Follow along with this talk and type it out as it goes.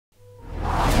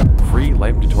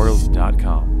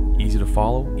freelightingtutorials.com. Easy to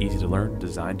follow, easy to learn,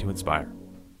 designed to inspire.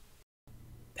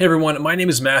 Hey everyone, my name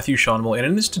is Matthew Shonwell, and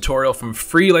in this tutorial from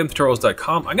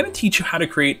freelightingtutorials.com, I'm going to teach you how to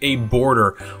create a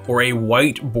border or a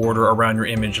white border around your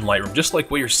image in Lightroom, just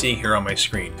like what you're seeing here on my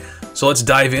screen. So let's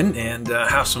dive in and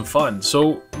have some fun.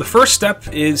 So the first step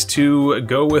is to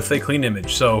go with a clean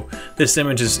image. So this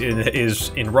image is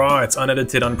in RAW, it's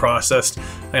unedited, unprocessed.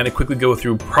 I'm going to quickly go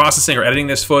through processing or editing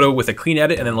this photo with a clean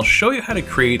edit, and then I'll show you how to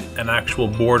create an actual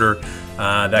border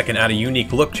that can add a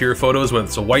unique look to your photos, whether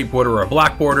it's a white border or a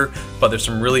black border, but there's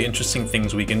some really interesting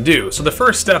things we can do. So the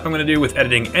first step I'm going to do with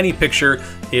editing any picture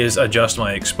is adjust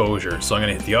my exposure. So I'm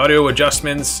going to hit the audio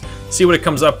adjustments, see what it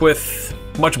comes up with.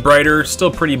 Much brighter, still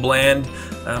pretty bland.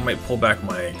 I might pull back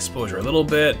my exposure a little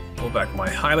bit, pull back my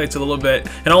highlights a little bit,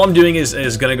 and all I'm doing is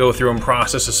going to go through and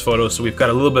process this photo, so we've got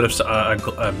a little bit of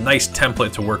a nice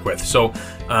template to work with. So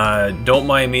don't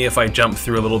mind me if I jump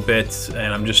through a little bit,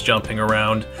 and I'm just jumping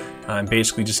around. I'm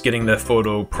basically just getting the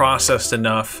photo processed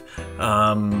enough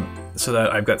so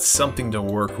that I've got something to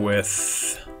work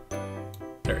with.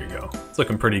 There you go. It's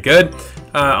looking pretty good.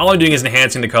 All I'm doing is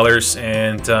enhancing the colors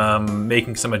and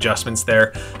making some adjustments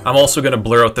there. I'm also going to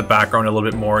blur out the background a little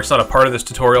bit more. It's not a part of this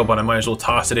tutorial, but I might as well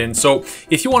toss it in. So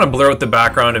if you want to blur out the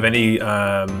background of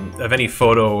any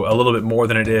photo a little bit more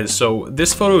than it is, so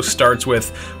this photo starts with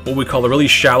what we call a really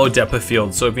shallow depth of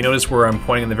field. So if you notice where I'm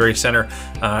pointing in the very center,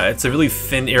 it's a really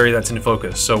thin area that's in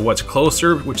focus. So what's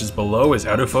closer, which is below, is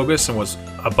out of focus, and what's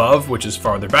above, which is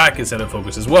farther back, is out of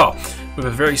focus as well. We have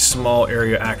a very small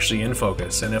area actually in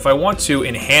focus. And if I want to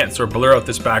enhance or blur out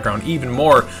this background even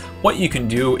more, what you can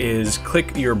do is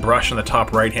click your brush on the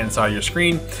top right hand side of your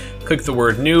screen, click the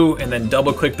word new, and then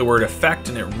double click the word effect,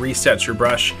 and it resets your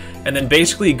brush, and then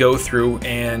basically go through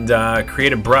and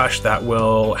create a brush that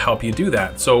will help you do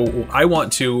that. So I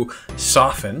want to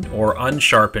soften or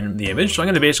unsharpen the image, so I'm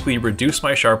going to basically reduce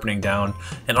my sharpening down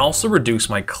and also reduce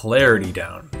my clarity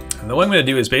down. And then what I'm going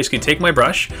to do is basically take my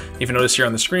brush. If you notice here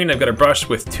on the screen, I've got a brush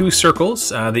with two circles.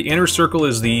 The inner circle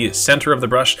is the center of the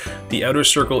brush. The outer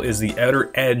circle is the outer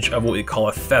edge of what we call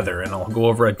a feather. And I'll go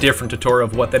over a different tutorial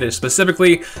of what that is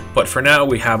specifically. But for now,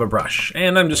 we have a brush.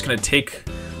 And I'm just going to take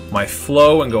my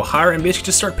flow and go higher and basically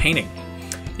just start painting.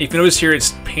 If you notice here,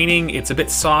 it's painting, it's a bit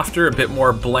softer, a bit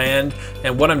more bland.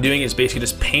 And what I'm doing is basically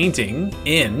just painting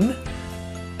in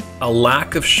a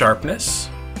lack of sharpness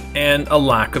and a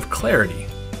lack of clarity.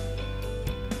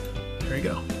 There you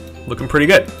go, looking pretty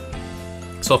good.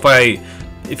 So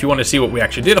if you want to see what we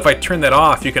actually did, if I turn that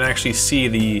off, you can actually see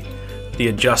the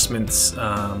adjustments.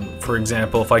 For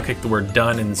example, if I click the word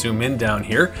done and zoom in down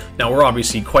here, now we're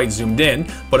obviously quite zoomed in,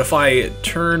 but if I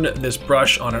turn this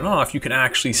brush on and off, you can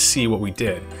actually see what we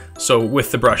did. So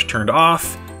with the brush turned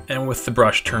off and with the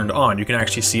brush turned on, you can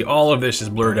actually see all of this is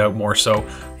blurred out more so,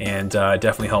 and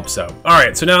definitely helps out. All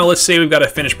right, so now let's say we've got a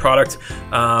finished product,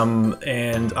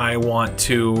 and I want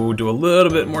to do a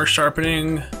little bit more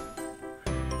sharpening.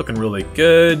 Looking really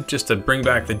good, just to bring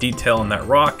back the detail on that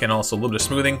rock and also a little bit of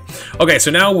smoothing. Okay,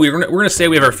 so now we're gonna say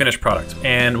we have our finished product,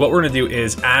 and what we're gonna do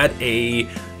is add a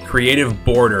creative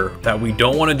border that we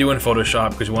don't want to do in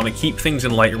Photoshop because we want to keep things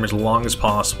in Lightroom as long as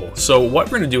possible. So what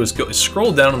we're going to do is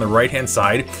scroll down on the right hand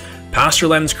side, past your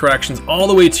lens corrections, all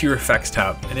the way to your effects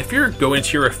tab. And if you go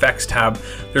into your effects tab,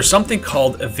 there's something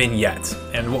called a vignette.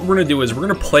 And what we're going to do is we're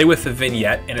going to play with the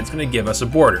vignette, and it's going to give us a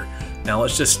border. Now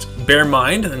let's just bear in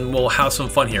mind, and we'll have some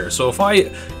fun here. So if I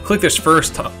click this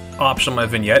first option on my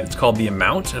vignette, it's called the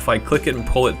amount. And if I click it and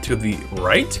pull it to the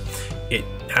right, it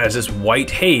has this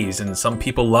white haze, and some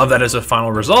people love that as a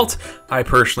final result. I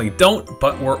personally don't,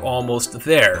 but we're almost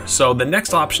there. So the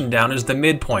next option down is the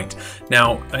midpoint.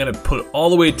 Now I'm going to put it all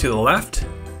the way to the left,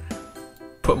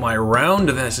 put my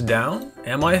roundness down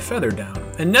and my feather down.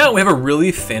 And now we have a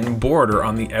really thin border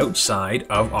on the outside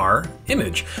of our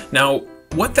image. Now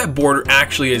what that border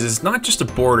actually is not just a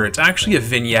border, it's actually a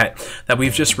vignette that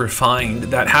we've just refined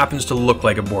that happens to look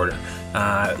like a border.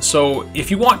 So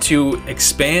if you want to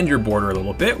expand your border a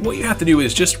little bit, what you have to do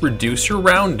is just reduce your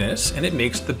roundness, and it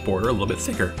makes the border a little bit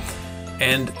thicker.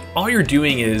 And all you're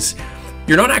doing is,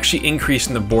 you're not actually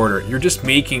increasing the border, you're just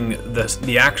making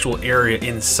the actual area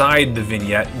inside the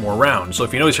vignette more round. So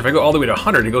if you notice, if I go all the way to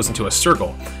 100, it goes into a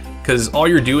circle, because all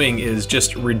you're doing is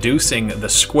just reducing the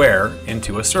square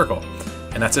into a circle.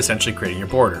 And that's essentially creating your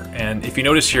border. And if you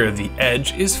notice here, the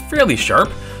edge is fairly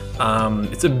sharp.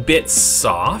 It's a bit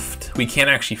soft. We can't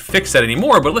actually fix that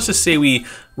anymore, but let's just say we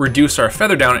reduce our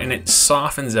feather down and it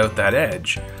softens out that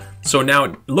edge. So now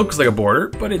it looks like a border,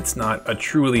 but it's not a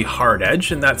truly hard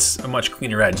edge, and that's a much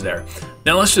cleaner edge there.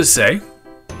 Now let's just say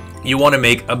you want to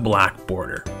make a black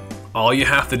border. all you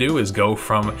have to do is go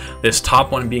from this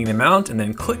top one being the mount and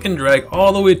then click and drag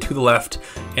all the way to the left,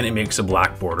 and it makes a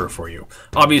black border for you.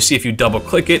 Obviously, if you double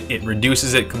click it, it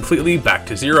reduces it completely back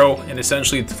to 0, and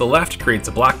essentially to the left creates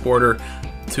a black border,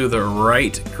 to the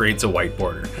right creates a white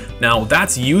border. Now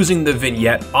that's using the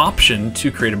vignette option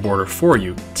to create a border for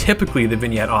you. Typically the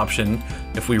vignette option,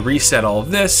 if we reset all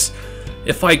of this,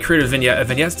 if I create a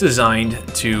vignette's designed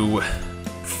to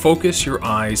focus your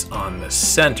eyes on the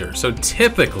center. So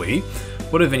typically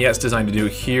what a vignette's designed to do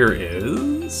here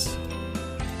is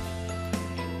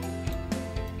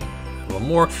a little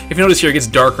more. If you notice here, it gets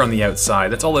darker on the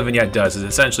outside. That's all the vignette does, is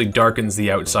essentially darkens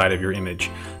the outside of your image.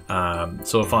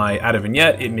 So if I add a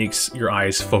vignette, it makes your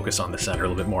eyes focus on the center a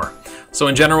little bit more. So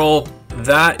in general,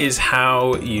 that is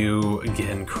how you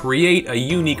can create a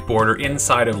unique border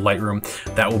inside of Lightroom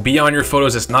that will be on your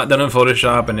photos. It's not done in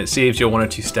Photoshop, and it saves you 1 or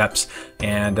 2 steps.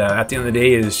 And at the end of the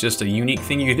day, it's just a unique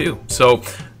thing you can do. So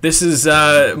this is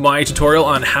my tutorial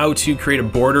on how to create a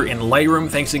border in Lightroom.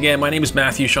 Thanks again. My name is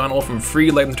Matthew Schonel from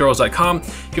freelightroomtutorials.com. If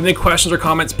you have any questions or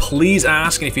comments, please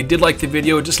ask. And if you did like the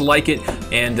video, just like it,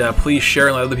 and please share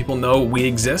and let other people know we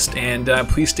exist. And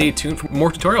please stay tuned for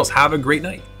more tutorials. Have a great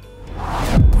night.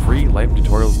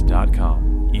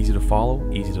 freelightroomtutorials.com. Easy to follow,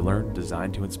 easy to learn,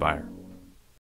 designed to inspire.